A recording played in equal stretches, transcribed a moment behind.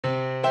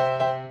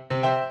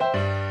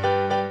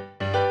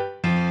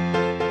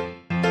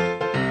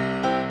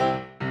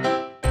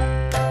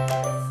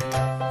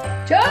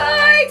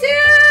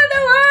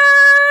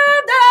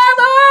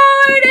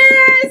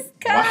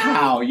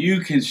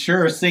can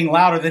sure sing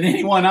louder than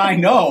anyone I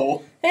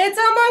know. It's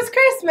almost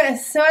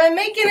Christmas, so I'm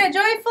making a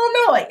joyful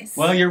noise.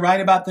 Well, you're right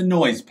about the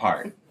noise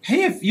part.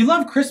 Hey, if you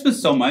love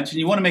Christmas so much and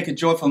you want to make a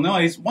joyful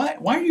noise, why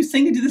are you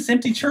singing to this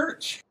empty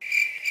church?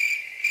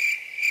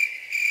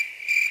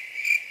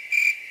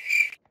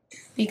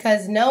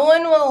 Because no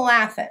one will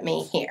laugh at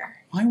me here.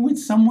 Why would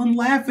someone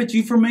laugh at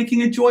you for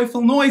making a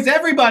joyful noise?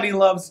 Everybody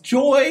loves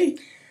joy.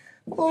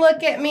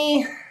 Look at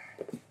me.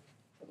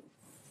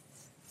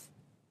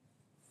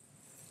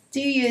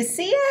 Do you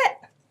see it?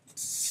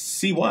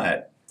 See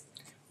what?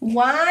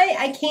 Why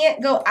I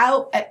can't go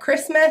out at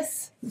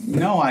Christmas?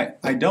 No,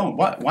 I don't.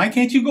 Why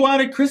can't you go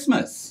out at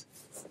Christmas?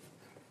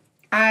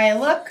 I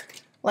look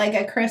like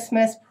a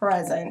Christmas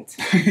present.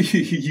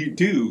 You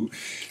do.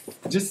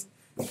 Just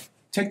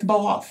take the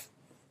bow off.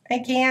 I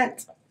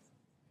can't.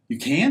 You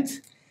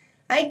can't?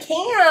 I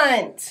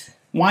can't.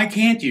 Why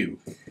can't you?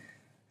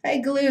 I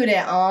glued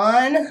it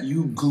on.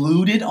 You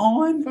glued it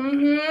on?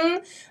 Mm-hmm.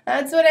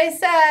 That's what I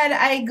said.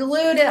 I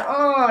glued it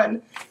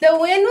on. The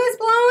wind was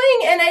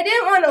blowing and I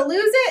didn't want to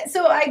lose it,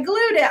 so I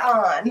glued it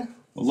on.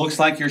 Well, looks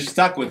like you're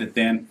stuck with it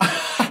then.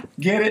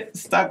 Get it?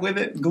 Stuck with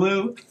it?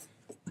 Glue?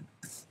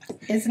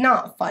 It's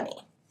not funny.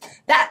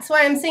 That's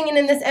why I'm singing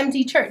in this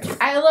empty church.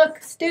 I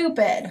look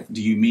stupid.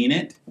 Do you mean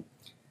it?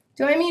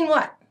 Do I mean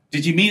what?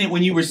 Did you mean it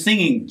when you were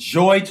singing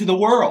Joy to the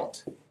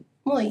World?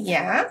 Well,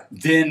 yeah.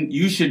 Then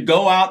you should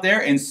go out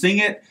there and sing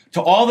it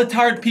to all the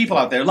tired people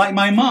out there, like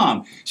my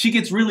mom. She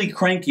gets really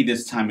cranky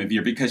this time of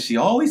year because she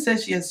always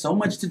says she has so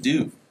much to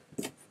do.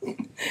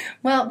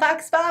 Well,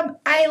 Boxbob,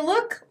 I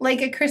look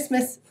like a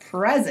Christmas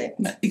present.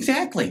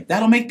 Exactly.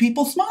 That'll make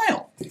people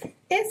smile.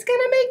 It's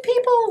gonna make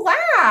people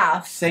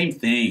laugh. Same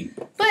thing.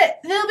 But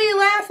they'll be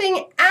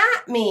laughing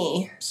at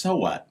me. So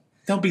what?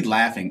 They'll be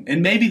laughing,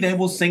 and maybe they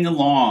will sing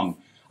along.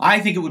 I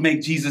think it would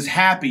make Jesus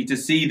happy to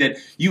see that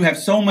you have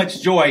so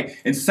much joy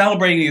in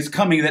celebrating His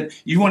coming that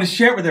you want to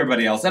share it with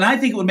everybody else. And I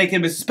think it would make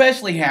Him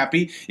especially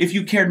happy if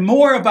you cared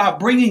more about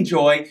bringing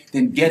joy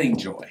than getting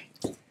joy.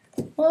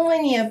 Well,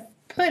 when you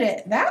put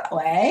it that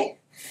way,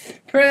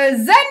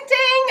 presenting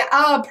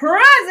a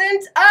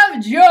present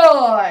of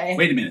joy.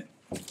 Wait a minute.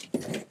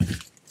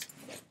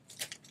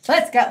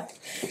 Let's go.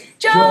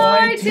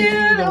 Joy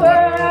to the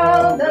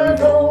world, the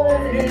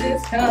Lord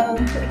is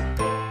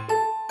come.